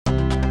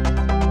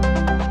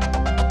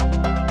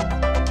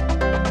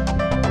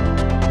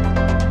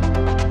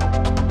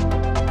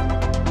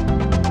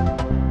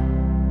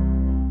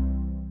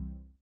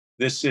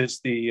This is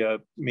the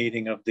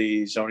meeting of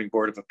the Zoning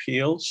Board of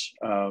Appeals.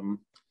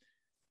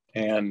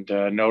 And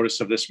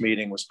notice of this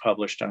meeting was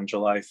published on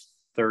June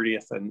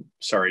 30th and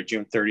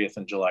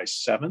July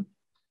 7th.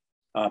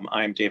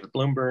 I'm David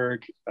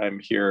Bloomberg. I'm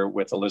here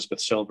with Elizabeth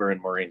Silver and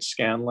Maureen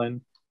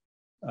Scanlon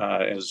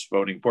as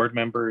voting board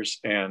members,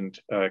 and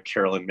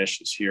Carolyn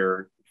Mish is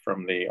here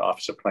from the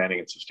Office of Planning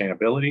and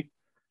Sustainability.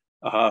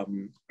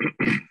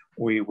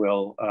 We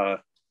will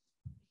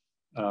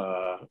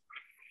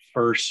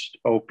first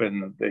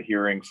open the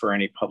hearing for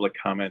any public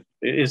comment.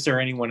 Is there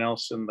anyone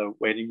else in the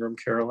waiting room,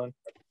 Carolyn?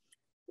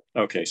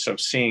 Okay, so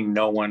seeing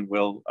no one,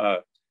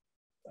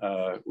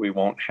 we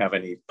won't have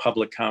any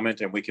public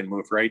comment, and we can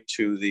move right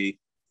to the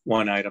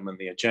one item on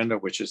the agenda,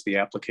 which is the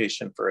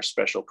application for a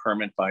special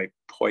permit by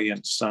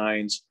Poyant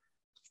Signs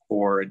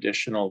for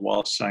additional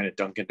wall sign at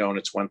Dunkin'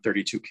 Donuts,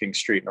 132 King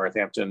Street,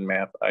 Northampton,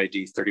 map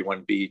ID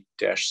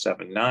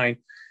 31B-79.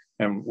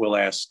 And we'll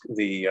ask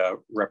the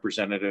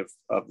representative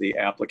of the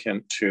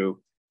applicant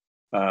to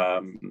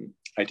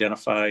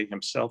identify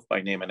himself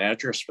by name and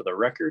address for the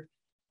record,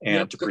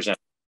 and to present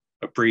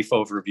a brief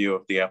overview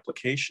of the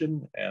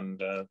application, and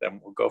then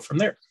we'll go from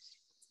there.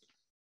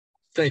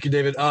 Thank you,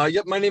 David.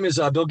 Yep, my name is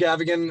Bill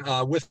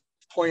Gavigan with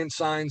Poyant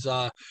Signs.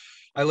 I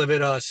live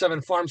at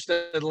 7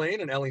 Farmstead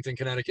Lane in Ellington,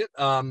 Connecticut.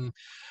 I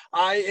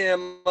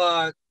am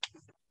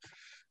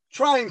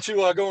trying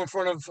to go in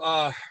front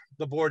of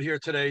the board here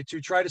today to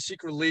try to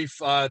seek relief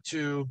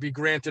to be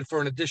granted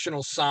for an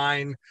additional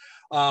sign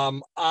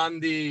on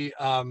the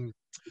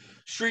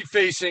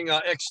street-facing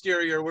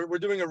exterior. We're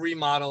doing a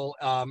remodel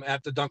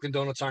at the Dunkin'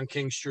 Donuts on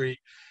King Street,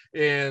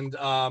 and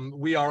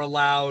we are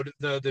allowed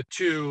the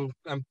two.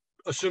 I'm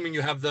assuming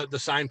you have the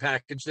sign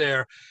package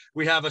there.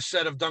 We have a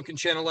set of Dunkin'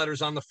 channel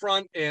letters on the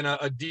front and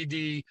a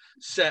DD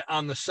set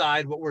on the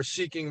side. What we're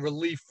seeking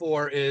relief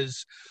for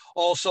is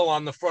also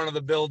on the front of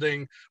the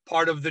building,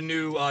 part of the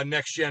new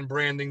next-gen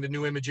branding, the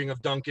new imaging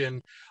of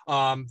Dunkin'.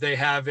 They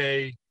have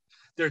their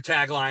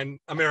tagline,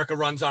 "America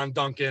runs on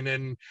Dunkin',"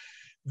 and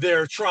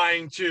they're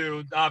trying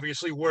to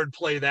obviously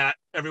wordplay that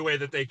every way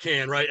that they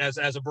can, right?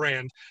 As a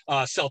brand,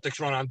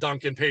 Celtics run on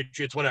Dunkin',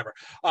 Patriots, whatever.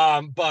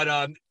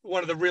 But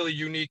one of the really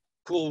unique,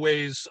 cool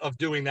ways of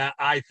doing that,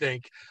 I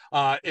think,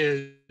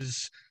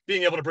 is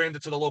being able to brand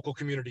it to the local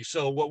community.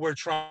 So what we're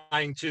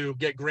trying to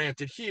get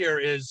granted here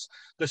is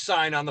the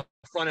sign on the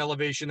front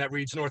elevation that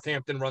reads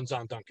 "Northampton runs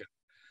on Dunkin'."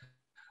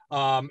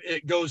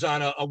 It goes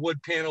on a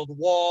wood paneled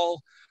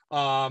wall.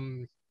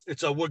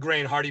 It's a wood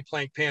grain hardy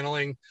plank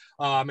paneling,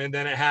 and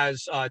then it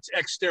has it's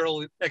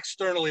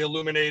externally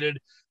illuminated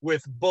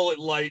with bullet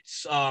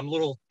lights,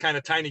 little kind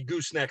of tiny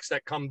goosenecks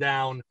that come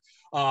down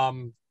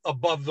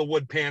above the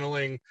wood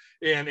paneling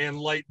and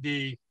light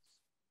the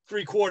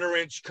 3/4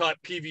 inch cut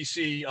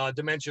PVC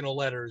dimensional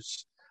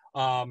letters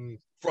from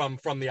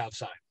the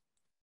outside.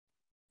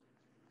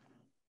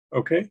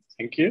 Okay,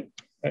 thank you.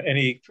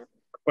 Any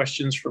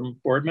questions from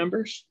board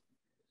members?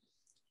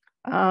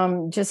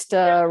 Just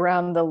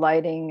around the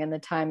lighting and the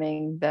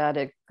timing that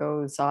it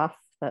goes off,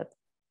 that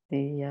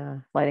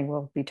the lighting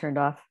will be turned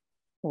off.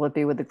 Will it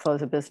be with the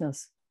close of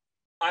business?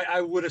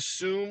 I would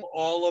assume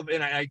all of,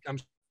 and I'm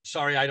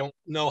sorry, I don't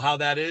know how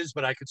that is,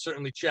 but I could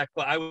certainly check,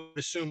 but I would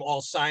assume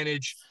all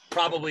signage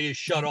probably is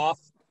shut off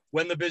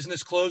when the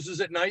business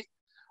closes at night.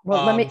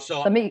 Well, let me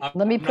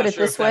put it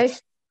this way.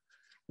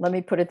 Let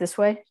me put it this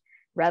way,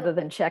 rather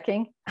than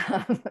checking,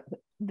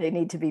 they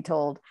need to be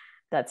told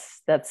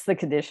that's the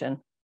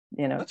condition,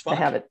 you know, to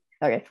have it.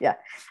 Okay, yeah.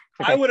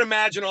 Okay. I would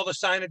imagine all the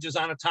signage is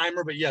on a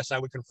timer, but yes, I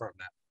would confirm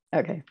that.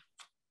 Okay.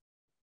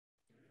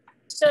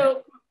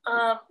 So,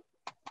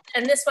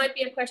 and this might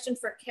be a question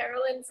for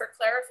Carolyn for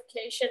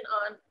clarification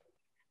on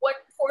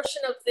what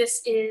portion of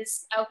this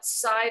is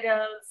outside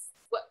of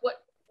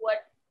what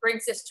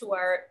brings this to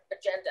our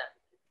agenda.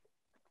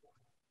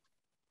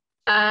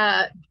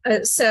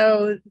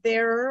 So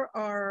there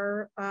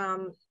are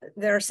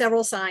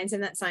several signs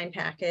in that sign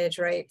package,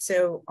 right?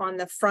 So on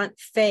the front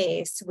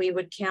face, we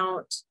would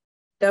count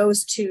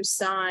those two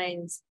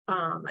signs.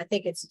 I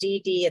think it's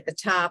DD at the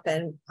top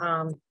and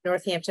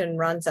Northampton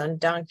runs on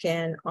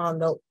Dunkin' on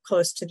the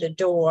close to the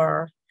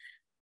door.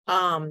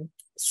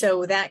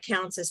 So that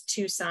counts as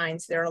two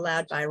signs. They're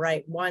allowed by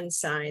right one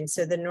sign.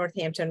 So the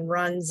Northampton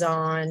runs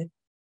on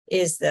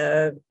is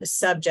the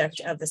subject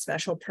of the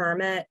special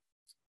permit.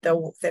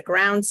 The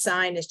ground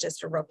sign is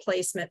just a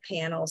replacement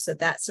panel, so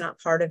that's not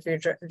part of your,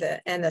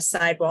 and the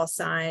sidewall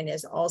sign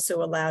is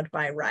also allowed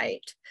by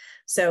right.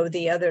 So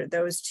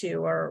those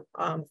two are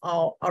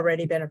all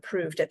already been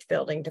approved at the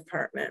building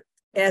department,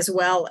 as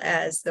well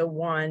as the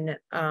one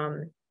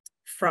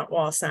front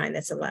wall sign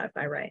that's allowed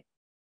by right.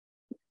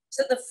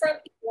 So the front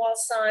wall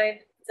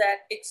sign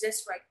that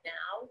exists right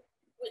now,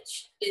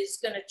 which is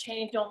going to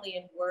change only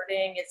in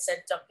wording. It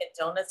said Dunkin'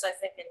 Donuts, I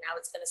think, and now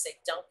it's going to say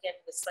Dunkin'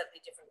 with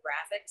slightly different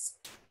graphics.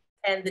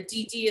 And the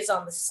DD is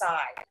on the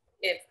side.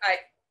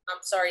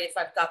 I'm sorry if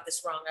I've got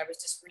this wrong. I was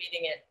just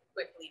reading it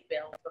quickly,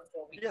 Bill,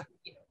 before we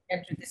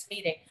entered this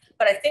meeting.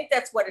 But I think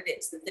that's what it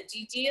is. That the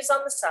DD is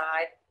on the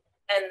side,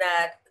 and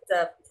that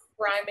the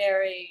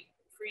primary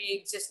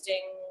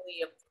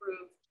pre-existingly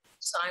approved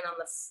sign on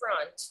the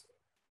front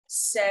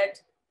said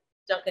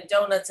Dunkin'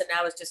 Donuts, and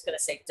now it's just going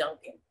to say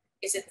Dunkin'.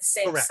 Is it the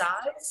same Correct.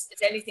 size?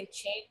 Is anything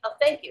changed? Oh,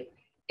 thank you.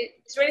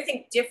 Is there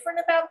anything different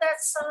about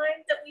that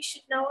sign that we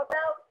should know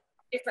about?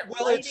 Different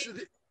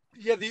lighting?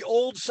 Yeah, the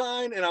old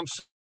sign, and I'm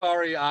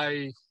sorry,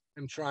 I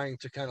am trying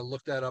to kind of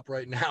look that up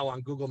right now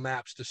on Google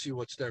Maps to see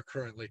what's there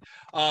currently.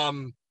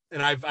 And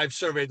I've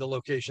surveyed the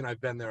location.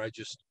 I've been there. I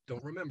just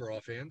don't remember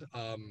offhand.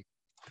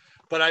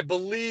 But I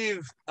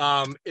believe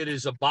it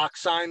is a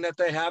box sign that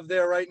they have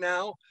there right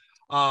now.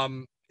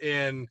 And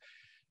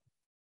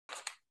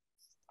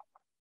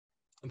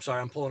I'm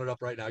sorry, I'm pulling it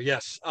up right now.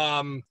 Yes.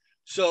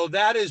 So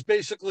that is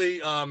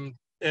basically,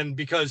 and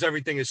because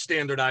everything is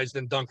standardized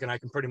in Dunkin', I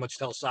can pretty much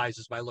tell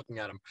sizes by looking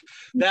at them.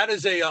 That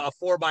is a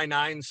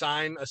 4x9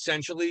 sign,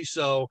 essentially.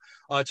 So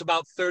it's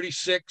about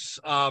 36,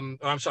 I'm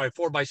sorry,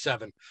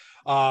 4x7.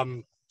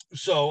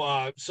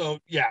 So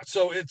yeah,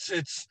 so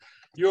it's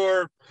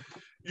you're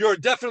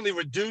definitely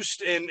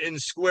reduced in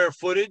square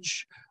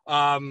footage.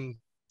 You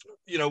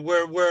know,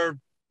 we're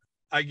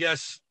I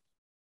guess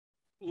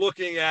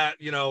looking at,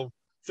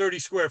 30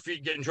 square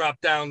feet getting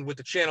dropped down with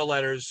the channel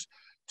letters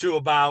to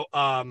about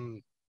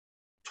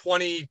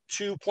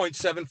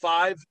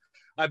 22.75,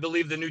 I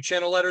believe the new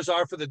channel letters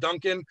are for the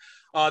Dunkin'.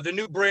 The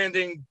new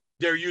branding,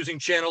 they're using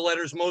channel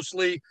letters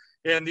mostly,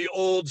 and the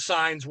old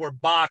signs were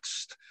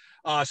boxed.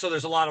 So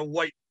there's a lot of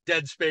white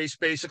dead space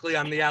basically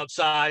on the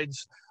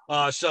outsides.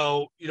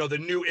 So, the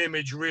new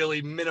image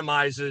really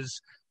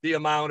minimizes the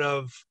amount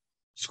of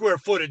square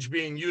footage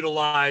being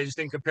utilized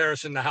in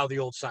comparison to how the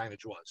old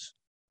signage was.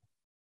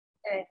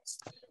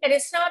 And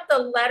it's not the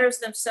letters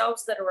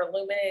themselves that are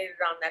illuminated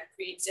on that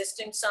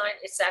pre-existing sign.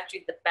 It's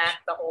actually the back,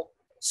 the whole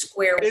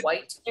square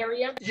white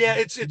area. Yeah,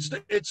 it's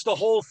the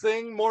whole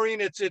thing, Maureen.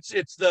 It's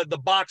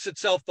the box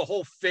itself. The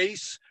whole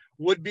face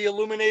would be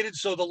illuminated,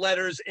 so the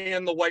letters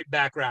and the white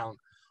background,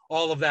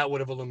 all of that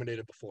would have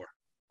illuminated before.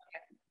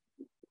 Okay.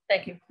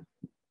 Thank you.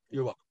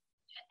 You're welcome.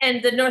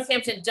 And the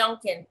Northampton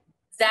Dunkin',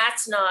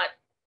 that's not.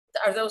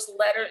 Are those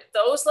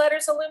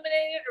letters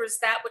illuminated, or is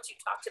that what you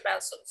talked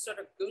about? So sort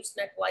of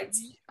gooseneck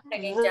lights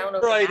hanging down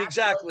over right,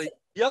 exactly.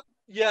 Yep.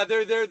 Yeah,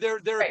 they're right.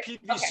 a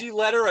PVC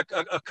letter, a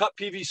cut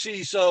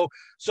PVC, so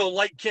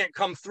light can't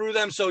come through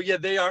them. So yeah,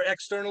 they are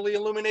externally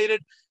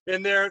illuminated,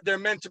 and they're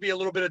meant to be a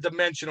little bit of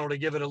dimensional to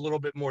give it a little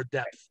bit more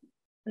depth.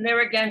 And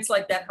they're against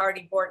like that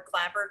hardy board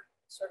clapboard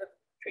sort of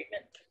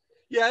treatment.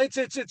 Yeah,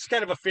 it's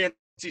kind of a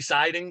fancy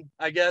siding,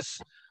 I guess.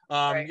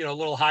 Right. A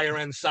little higher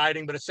end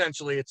siding, but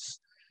essentially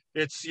it's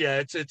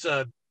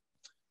a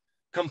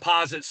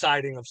composite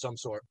siding of some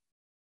sort.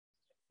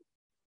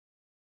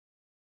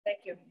 Thank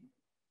you.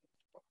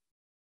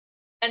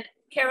 And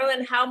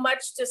Carolyn, how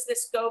much does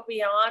this go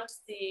beyond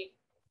the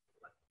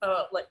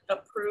like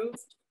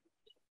approved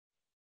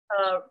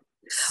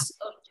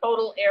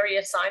total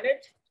area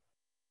signage?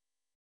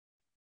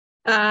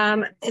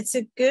 It's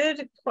a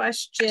good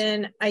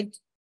question.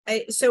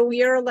 So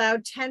we are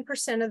allowed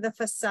 10% of the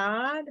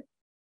facade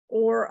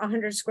or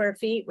 100 square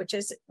feet,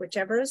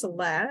 whichever is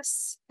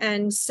less.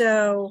 And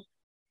so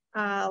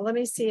let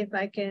me see if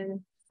I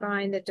can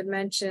find the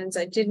dimensions.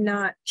 I did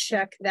not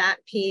check that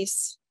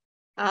piece,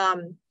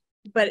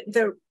 but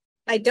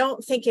I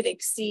don't think it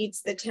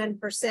exceeds the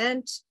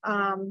 10%.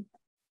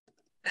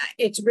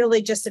 It's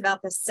really just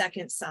about the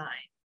second sign.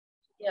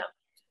 Yeah,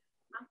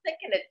 I'm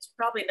thinking it's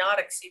probably not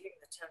exceeding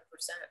the 10%.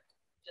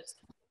 Just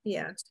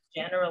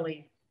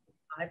generally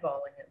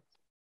eyeballing it.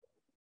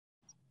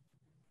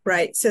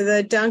 Right. So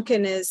the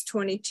Dunkin' is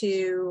 20,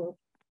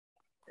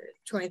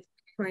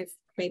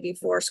 maybe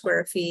 4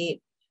 square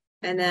feet.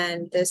 And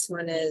then this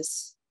one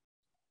is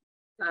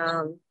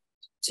 2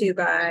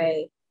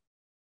 by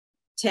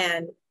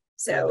 10.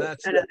 So another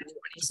 20.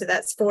 So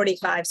that's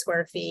 45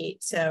 square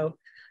feet. So,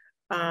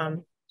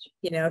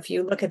 if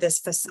you look at this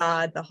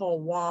facade, the whole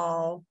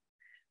wall,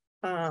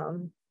 I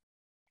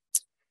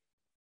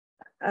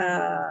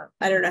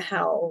don't know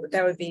how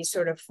that would be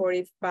sort of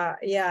 45.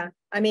 Yeah.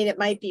 I mean, it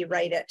might be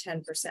right at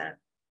 10%. Yeah,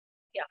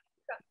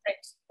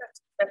 thanks.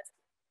 That's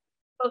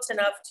close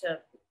enough to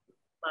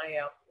my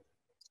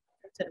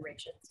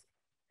considerations.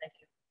 Thank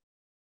you.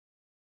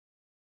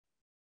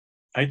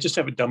 I just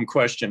have a dumb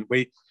question.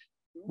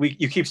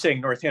 You keep saying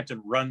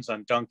Northampton runs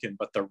on Dunkin',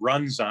 but the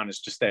runs on is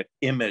just that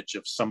image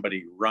of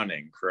somebody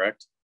running,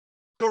 correct?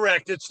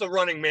 Correct. It's the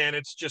running man.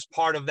 It's just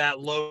part of that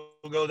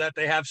logo that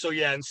they have. So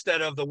yeah,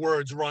 instead of the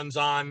words runs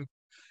on,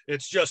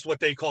 it's just what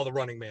they call the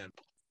running man.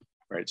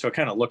 Right. So it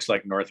kind of looks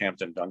like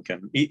Northampton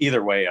Dunkin'.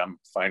 Either way, I'm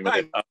fine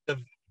with it.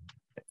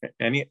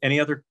 Any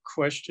other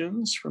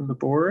questions from the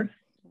board?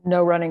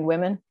 No running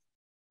women?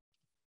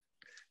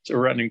 It's a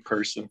running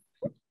person.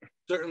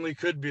 Certainly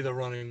could be the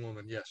running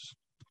woman, yes.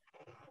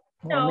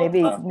 Well,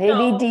 maybe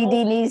Dee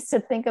Dee needs to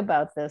think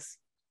about this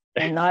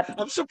and not.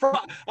 I'm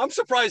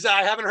surprised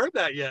I haven't heard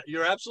that yet.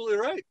 You're absolutely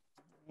right.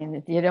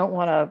 And you don't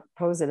want to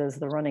pose it as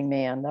the running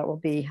man. That will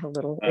be a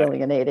little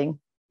alienating.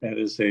 That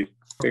is a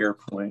fair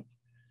point.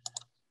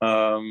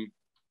 So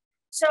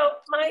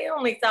my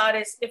only thought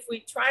is if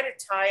we try to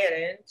tie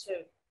it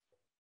into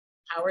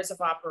hours of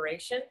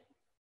operation,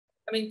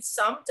 I mean,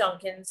 some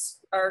Dunkins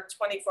are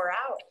 24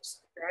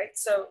 hours, right?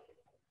 So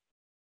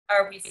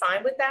are we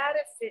fine with that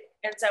if it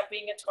ends up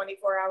being a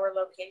 24-hour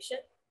location?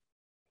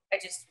 I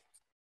just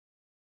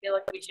feel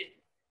like we should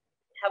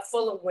have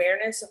full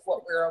awareness of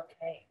what we're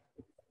okaying.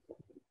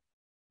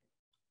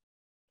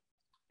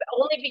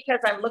 Only because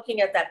I'm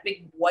looking at that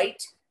big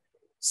white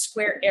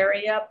square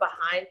area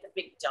behind the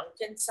big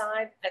Dunkin'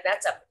 sign, and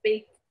that's a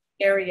big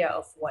area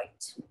of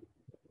white.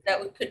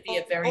 That could be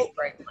a very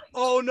bright light.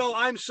 Oh no,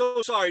 I'm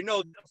so sorry.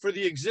 No, for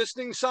the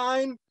existing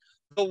sign,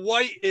 the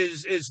white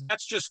is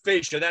that's just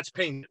fascia, that's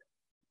painted.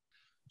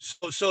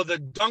 So the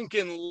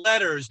Dunkin'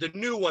 letters, the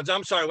new ones,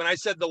 I'm sorry, when I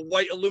said the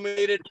white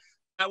illuminated,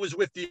 that was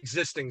with the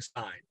existing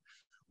sign.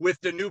 With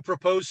the new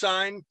proposed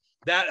sign,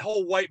 that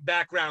whole white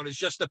background is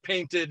just a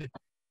painted,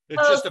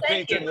 it's just a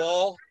painted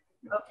wall.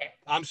 Okay.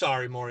 I'm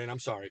sorry, Maureen, I'm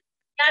sorry.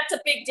 That's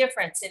a big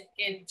difference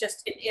in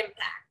just in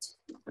impact,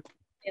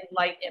 in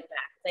light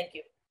impact. Thank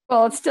you.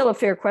 Well, it's still a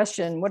fair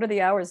question. What are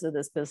the hours of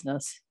this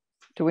business?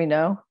 Do we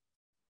know?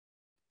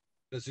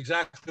 That's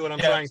exactly what I'm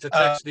trying to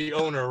text the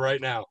owner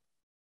right now.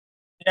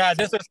 Yeah,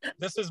 this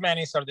is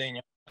Manny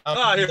Sardegna.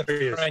 Here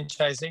he is.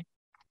 Franchisee.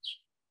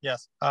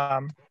 Yes.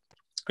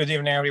 Good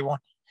evening, everyone.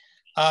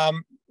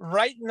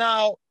 Right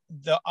now,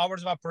 the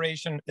hours of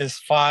operation is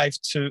 5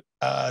 to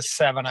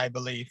 7, I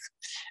believe.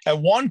 At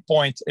one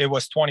point, it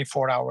was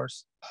 24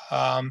 hours,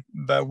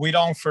 but we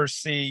don't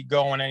foresee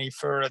going any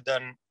further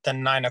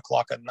than 9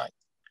 o'clock at night.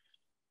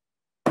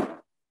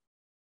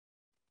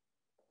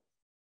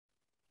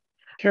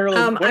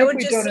 Carolyn, what have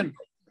we done?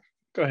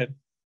 Go ahead.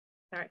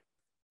 All right.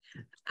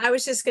 I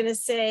was just going to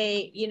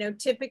say, you know,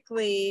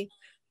 typically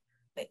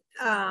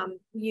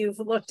you've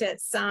looked at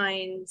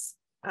signs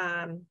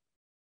and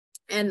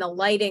the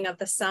lighting of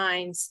the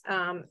signs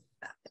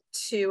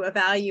to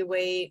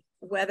evaluate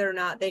whether or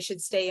not they should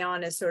stay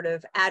on as sort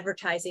of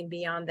advertising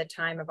beyond the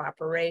time of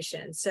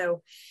operation.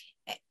 So,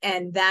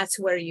 and that's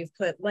where you've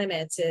put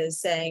limits,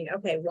 is saying,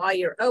 okay, while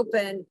you're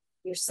open,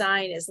 your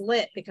sign is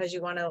lit because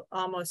you want to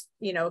almost,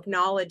 you know,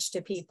 acknowledge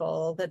to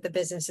people that the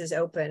business is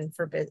open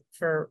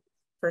for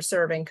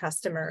serving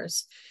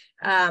customers.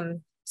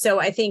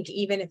 So I think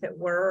even if it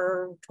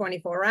were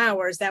 24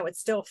 hours, that would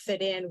still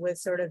fit in with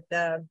sort of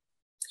the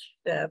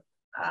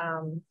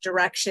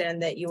direction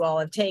that you all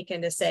have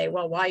taken to say,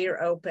 well, while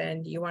you're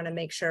open, you want to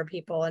make sure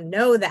people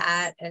know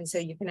that. And so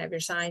you can have your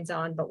signs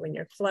on, but when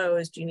you're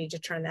closed, you need to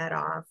turn that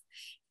off.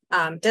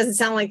 Doesn't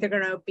sound like they're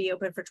going to be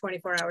open for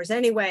 24 hours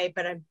anyway,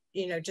 but I'm,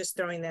 you know, just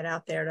throwing that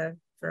out there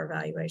for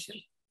evaluation.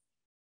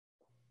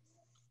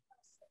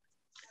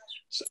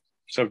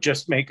 So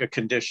just make a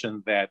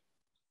condition that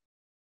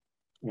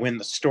when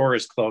the store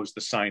is closed,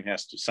 the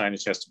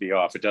signage has to be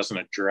off. It doesn't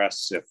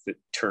address if it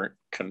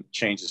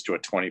changes to a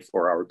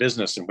 24-hour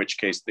business, in which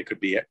case they could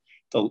be.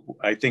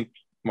 I think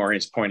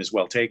Maureen's point is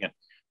well taken.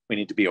 We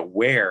need to be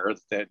aware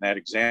that in that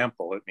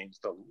example, it means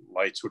the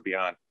lights would be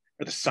on,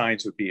 or the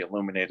signs would be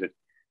illuminated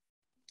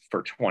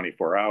for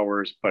 24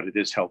 hours, but it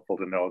is helpful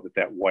to know that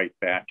that white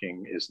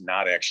backing is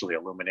not actually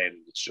illuminated,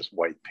 it's just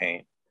white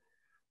paint.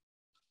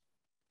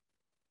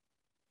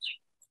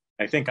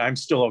 I think I'm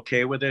still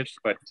okay with it,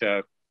 but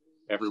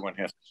everyone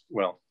has,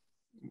 well,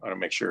 I want to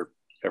make sure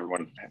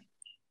everyone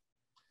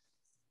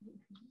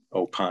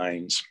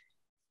opines.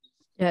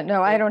 Yeah,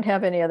 no, I don't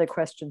have any other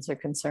questions or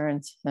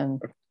concerns,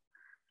 and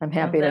I'm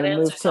happy to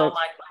move to. All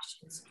my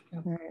questions.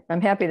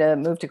 I'm happy to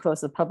move to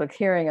close the public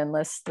hearing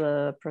unless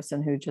the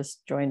person who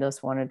just joined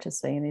us wanted to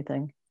say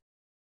anything.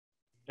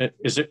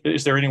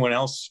 Is there anyone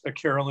else,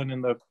 Carolyn,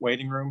 in the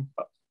waiting room?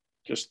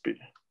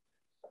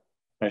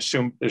 I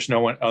assume there's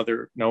no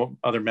other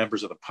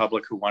members of the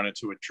public who wanted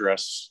to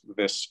address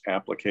this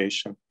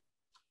application.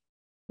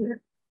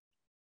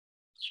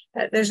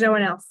 There's no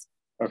one else.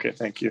 Okay,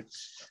 thank you.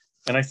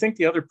 And I think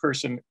the other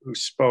person who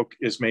spoke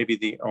is maybe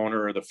the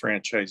owner or the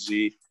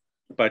franchisee,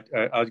 but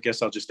I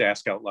guess I'll just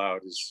ask out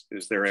loud.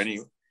 Is there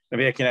any?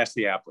 Maybe I can ask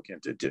the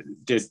applicant.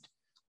 Did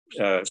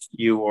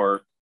you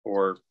or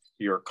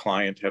your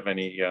client have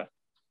any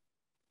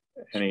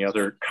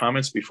other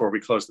comments before we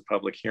close the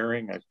public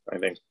hearing? I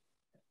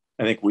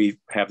think we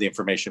have the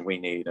information we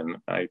need, and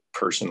I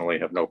personally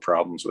have no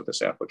problems with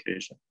this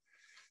application.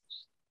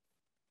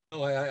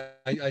 Oh,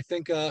 I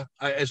think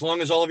as long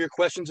as all of your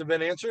questions have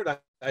been answered,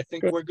 I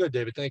think we're good,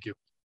 David. Thank you.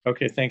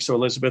 Okay, thanks. So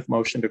Elizabeth,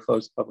 motion to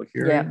close the public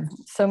hearing. Yeah,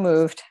 so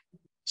moved.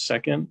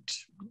 Second,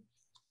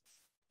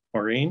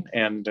 Maureen,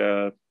 and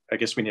I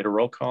guess we need a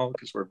roll call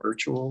because we're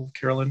virtual.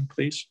 Carolyn,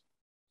 please.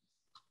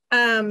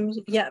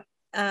 Yeah,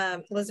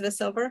 Elizabeth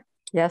Silver.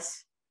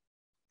 Yes.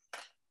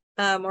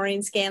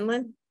 Maureen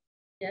Scanlon.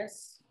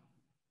 Yes.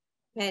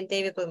 And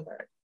David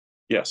Bloomberg.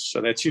 Yes, so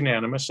that's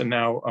unanimous. And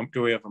now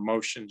do we have a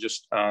motion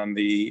just on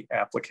the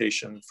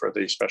application for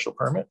the special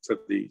permit for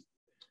the?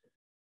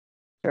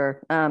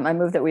 Sure. I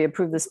move that we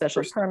approve the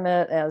special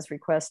permit as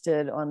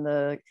requested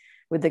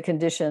with the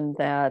condition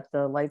that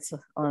the lights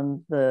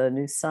on the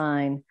new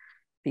sign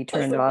be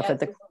turned off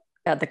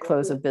at the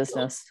close of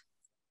business.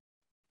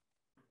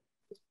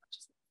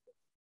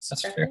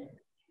 That's fair.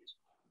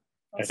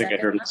 I think I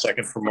heard a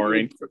second from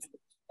Maureen.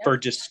 For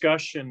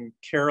discussion,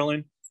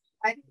 Carolyn,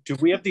 do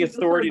we have the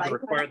authority to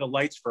require the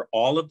lights for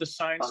all of the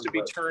signs to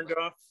be turned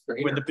off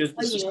when the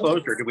business is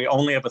closed, or do we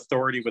only have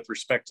authority with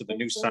respect to the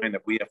new sign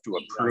that we have to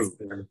approve?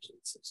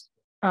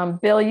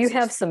 Bill, you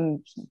have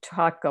some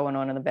talk going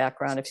on in the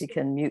background. If you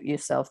can mute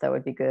yourself, that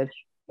would be good.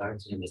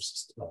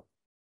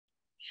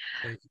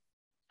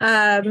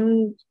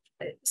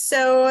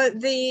 So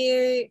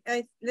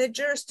the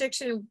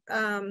jurisdiction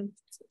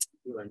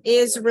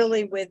is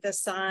really with the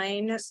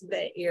sign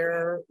that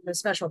the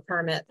special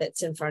permit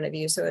that's in front of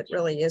you. So it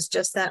really is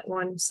just that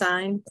one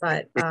sign.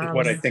 But which is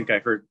what I think I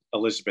heard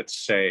Elizabeth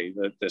say,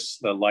 that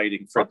the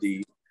lighting for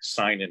the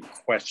sign in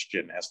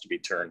question has to be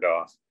turned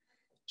off.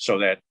 So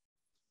that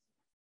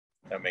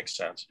makes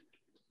sense.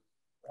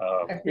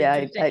 Yeah,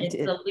 it's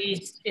the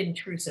least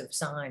intrusive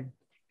sign.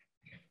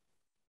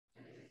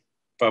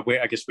 But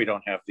I guess we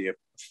don't have the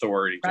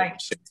authority to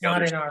say it's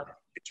not in our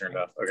turned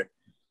off. Okay.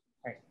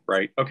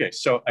 Right. Okay.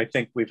 So I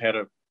think we've had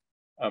a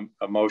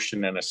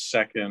motion and a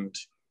second.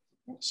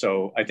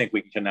 So I think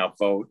we can now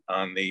vote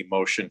on the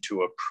motion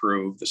to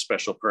approve the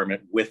special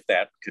permit with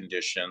that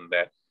condition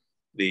that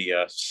the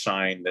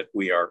sign that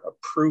we are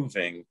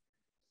approving,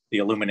 the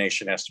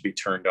illumination has to be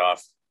turned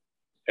off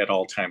at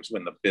all times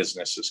when the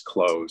business is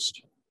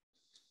closed.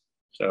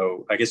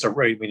 So I guess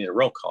we need a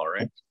roll call,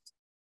 right?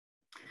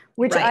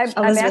 Which right.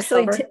 I'm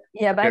actually, but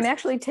I'm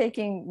actually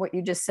taking what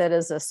you just said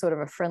as a sort of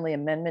a friendly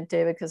amendment,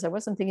 David, because I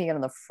wasn't thinking it on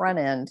the front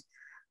end,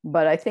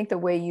 but I think the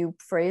way you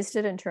phrased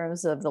it in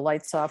terms of the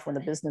lights off when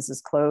the business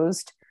is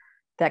closed,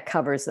 that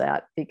covers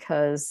that,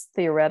 because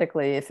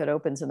theoretically, if it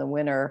opens in the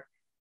winter,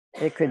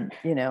 it could,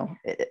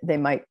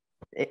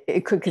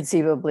 it could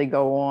conceivably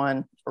go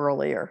on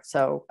earlier.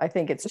 So I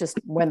think it's just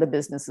when the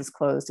business is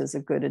closed is a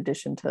good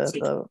addition to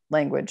the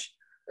language.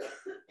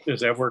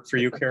 Does that work for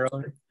you,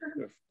 Carolyn?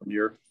 From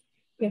your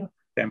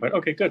standpoint?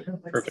 Okay, good.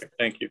 Perfect.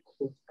 Thank you.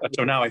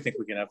 So now I think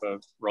we can have a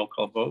roll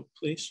call vote,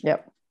 please.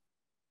 Yep.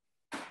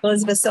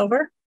 Elizabeth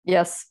Silver?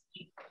 Yes.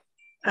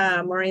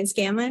 Maureen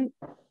Scanlon?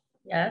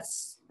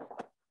 Yes.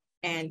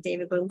 And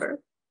David Bloomberg?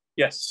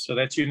 Yes. So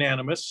that's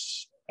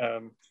unanimous.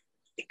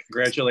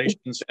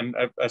 Congratulations. And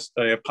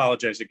I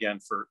apologize again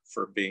for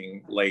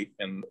being late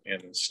in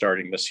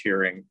starting this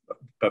hearing.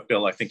 But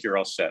Bill, I think you're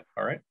all set.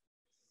 All right.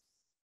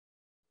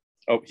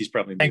 Oh, he's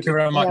probably muted. Thank you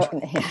very much.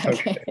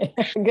 Okay.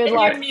 Good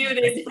luck. You're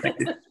muted.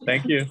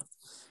 Thank you.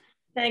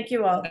 Thank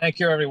you all. Thank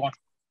you, everyone.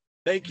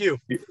 Thank you.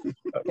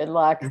 Good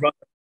luck.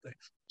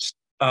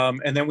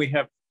 And then we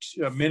have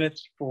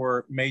minutes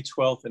for May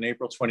 12th and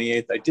April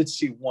 28th. I did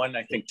see one,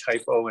 I think,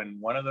 typo in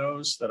one of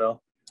those that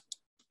I'll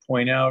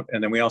point out.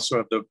 And then we also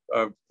have the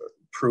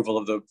approval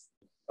of the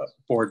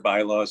board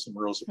bylaws and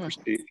rules of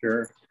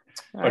procedure.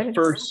 But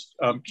first,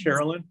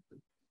 Carolyn.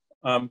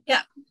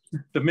 Yeah.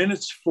 The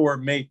minutes for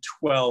May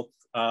 12th,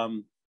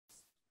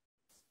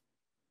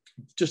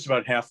 just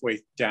about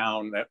halfway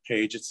down that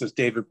page, it says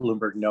David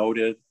Bloomberg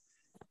noted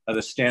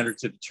the standard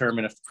to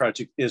determine if the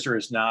project is or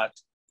is not,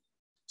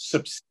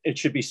 it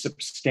should be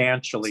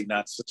substantially,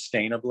 not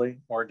sustainably,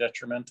 more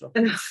detrimental.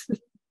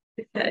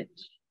 Okay.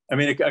 I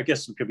mean, I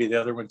guess it could be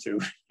the other one too.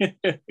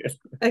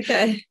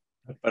 Okay.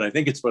 But I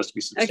think it's supposed to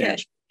be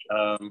substantial.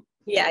 Okay.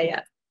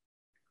 Yeah.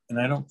 And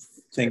I don't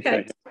think I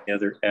have any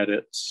other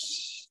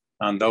edits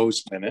on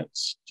those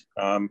minutes.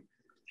 And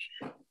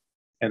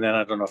then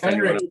I don't know if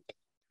anyone has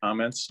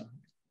comments.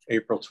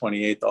 April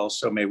 28th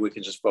also, maybe we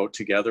can just vote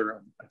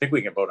together. I think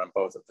we can vote on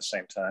both at the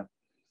same time.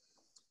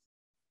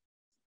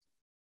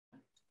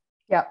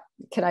 Yeah,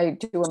 can I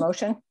do a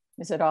motion?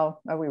 Is it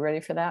all, are we ready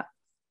for that?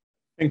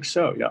 I think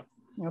so, yeah.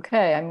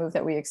 Okay, I move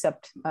that we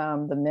accept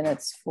the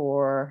minutes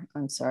for,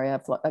 I'm sorry,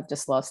 I've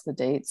just lost the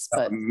dates,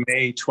 but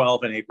May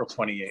 12 and April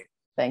 28.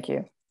 Thank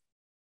you.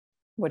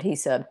 What he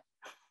said.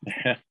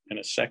 In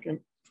a second,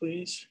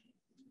 please.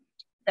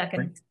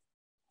 Second.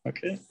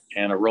 Okay,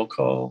 and a roll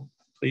call,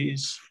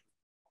 please.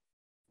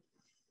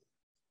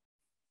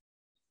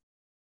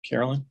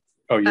 Carolyn?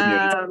 Oh, you're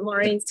muted.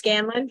 Maureen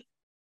Scanlon?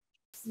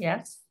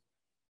 Yes.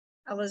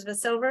 Elizabeth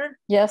Silver?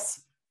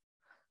 Yes.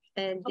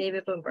 And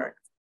David Bloomberg?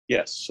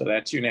 Yes, so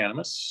that's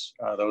unanimous.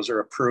 Those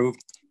are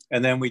approved.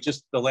 And then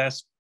the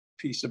last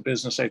piece of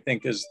business, I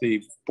think, is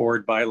the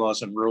board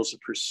bylaws and rules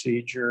of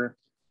procedure.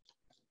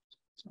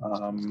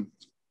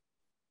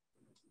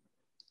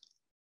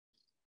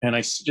 And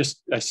I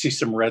see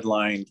some red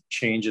line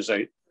changes,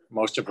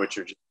 most of which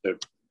are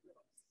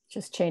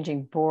just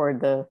changing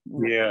board to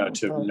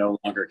no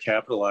longer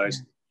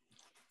capitalized.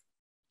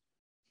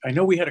 I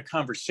know we had a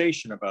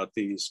conversation about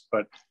these,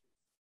 but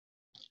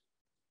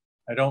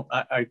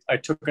I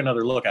took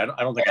another look. I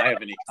don't think I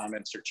have any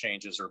comments or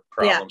changes or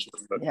problems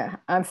with it. But yeah,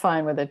 I'm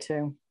fine with it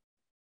too.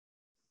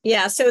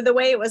 Yeah, so the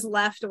way it was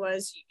left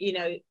was,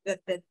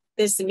 that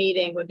this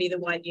meeting would be the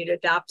one you'd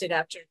adopted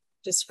after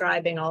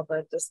describing all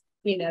the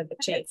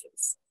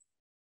changes.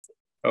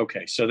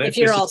 Okay, so if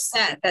you're all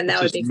set, then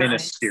that would be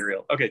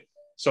ministerial. Fine. Okay,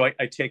 so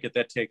I take it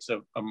that takes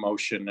a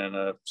motion and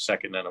a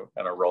second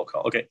and a roll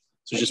call. Okay,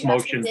 so just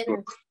motion.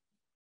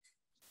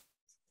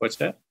 What's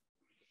that?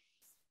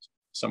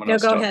 Someone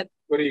else. Go ahead.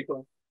 What are you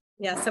going?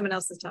 Yeah, someone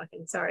else is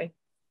talking. Sorry.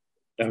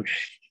 Okay.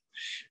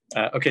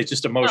 Okay,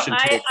 just a motion.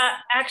 I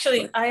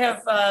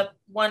have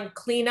one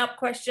cleanup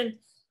question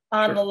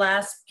on the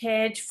last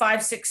page,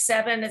 5, 6,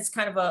 7. It's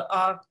kind of an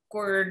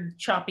awkward,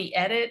 choppy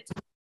edit.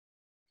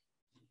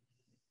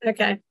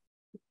 Okay.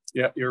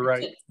 Yeah, you're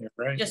right. You're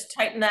right. Just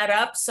tighten that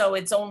up so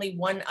it's only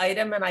one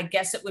item, and I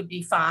guess it would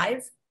be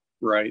 5.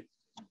 Right.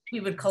 We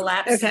would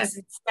collapse 6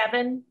 and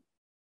 7.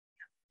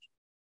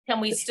 Can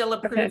we still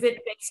approve it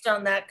based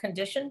on that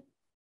condition?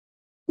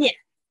 Yeah.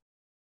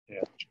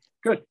 Yeah.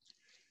 Good.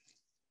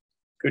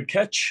 Good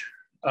catch.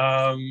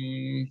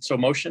 So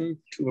motion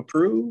to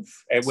approve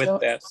and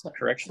with that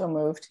correction. So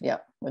moved. Yeah.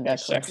 With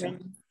that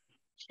correction.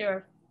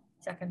 Sure.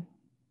 Second.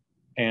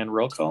 And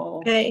roll call.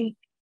 Okay.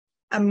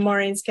 I'm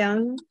Maureen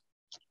Scanlon.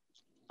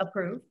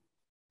 Approve.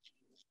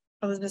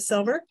 Elizabeth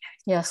Silver.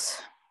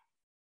 Yes.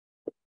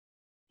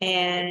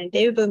 And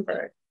David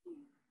Bloomberg.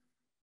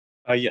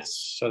 Yes,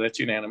 so that's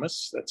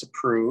unanimous. That's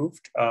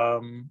approved.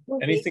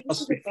 Anything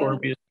else before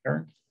we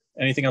adjourn?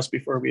 Anything else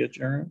before we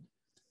adjourn?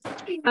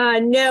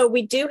 No,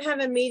 we do have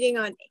a meeting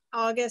on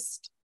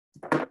August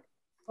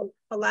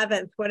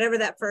 11th, whatever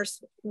that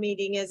first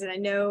meeting is. And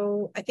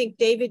I think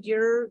David,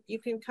 you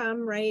can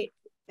come, right?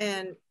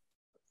 And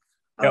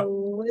yep.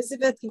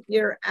 Elizabeth,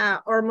 you're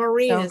out, or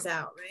Maureen is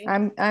out,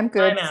 right? I'm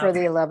good for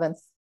the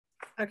 11th.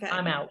 Okay.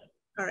 I'm out.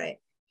 All right.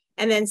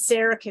 And then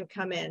Sarah can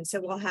come in,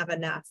 so we'll have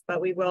enough, but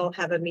we will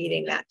have a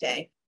meeting that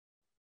day.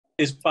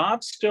 Is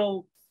Bob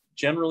still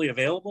generally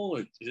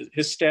available?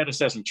 His status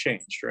hasn't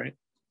changed, right?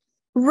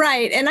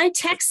 Right. And I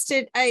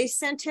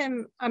sent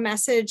him a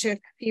message a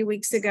few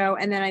weeks ago,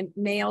 and then I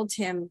mailed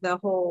him the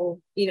whole,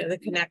 the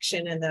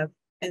connection and the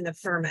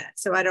permit.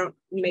 So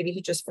maybe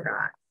he just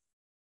forgot.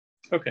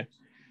 Okay.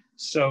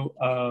 So,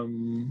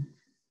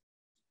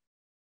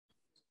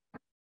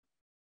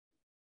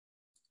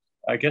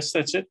 I guess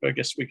that's it. I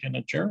guess we can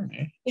adjourn.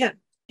 Eh? Yeah.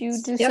 You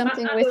do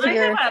something with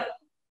your...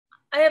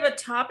 I have a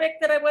topic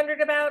that I wondered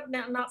about,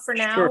 not for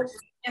now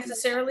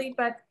necessarily,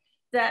 but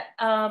that,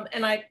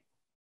 and I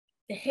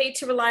hate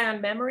to rely on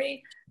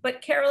memory,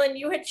 but Carolyn,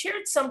 you had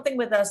shared something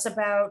with us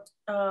about,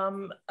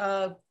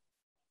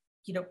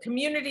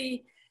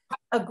 community,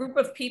 a group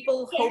of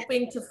people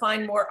hoping to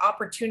find more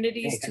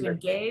opportunities to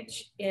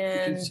engage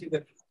in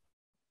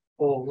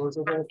boards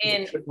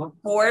and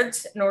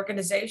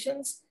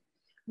organizations.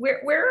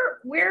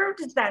 Where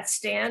does that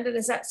stand? And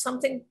is that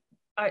something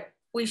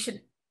we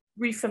should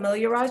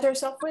refamiliarize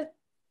ourselves with?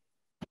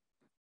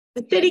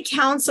 The city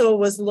council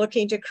was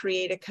looking to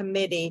create a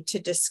committee to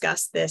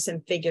discuss this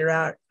and figure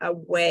out a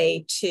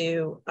way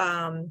to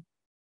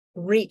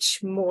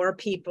reach more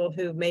people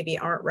who maybe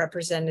aren't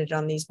represented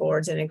on these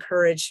boards and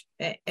encourage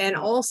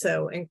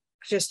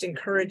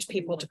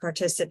people to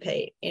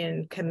participate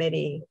in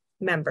committee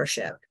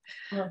membership.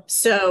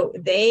 So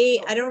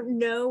I don't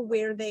know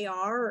where they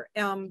are,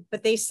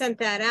 but they sent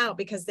that out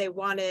because they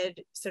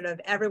wanted sort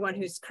of everyone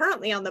who's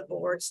currently on the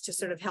boards to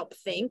sort of help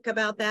think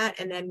about that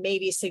and then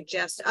maybe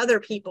suggest other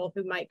people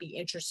who might be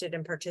interested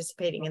in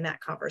participating in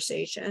that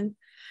conversation.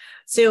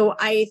 So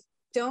I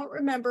don't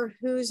remember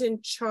who's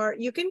in charge.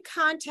 You can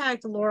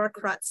contact Laura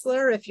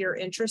Krutzler if you're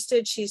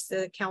interested. She's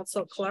the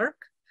council clerk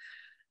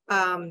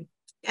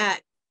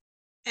at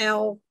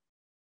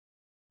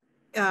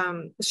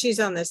she's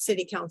on the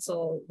city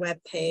council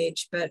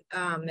webpage, but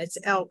it's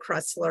L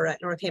Krutzler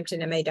at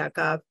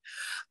northamptonma.gov.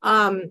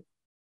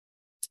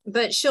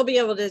 But she'll be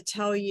able to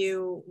tell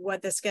you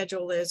what the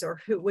schedule is or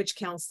which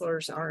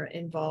counselors are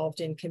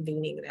involved in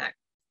convening that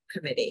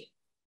committee.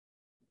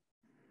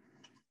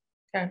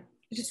 Okay,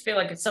 I just feel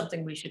like it's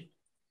something we should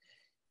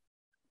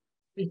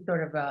be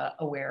sort of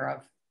aware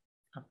of,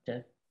 up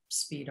to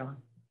speed on.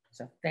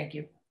 So thank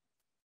you.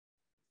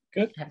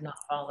 Good. I have not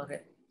followed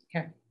it.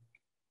 Okay.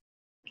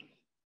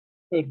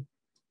 Good.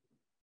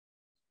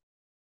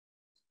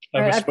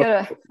 Right,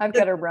 I've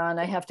got to run.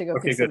 I have to go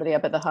pick somebody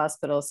up at the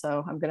hospital,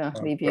 so I'm going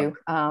to leave you.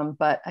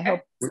 But I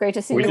hope it's great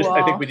to see you all.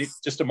 I think we need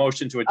just a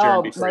motion to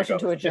adjourn. Oh, motion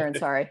to adjourn.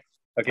 Sorry.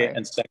 Okay, sorry.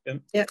 And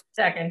second. Yep,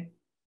 second.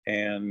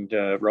 And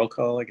roll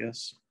call, I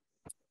guess.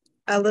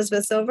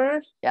 Elizabeth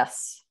Silver.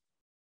 Yes.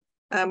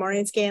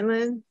 Maureen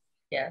Scanlon.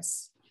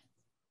 Yes.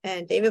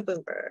 And David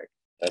Bloomberg.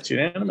 That's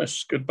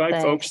unanimous. Goodbye,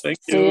 Thanks. folks. Thank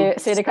you.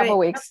 See you in a couple of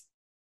weeks.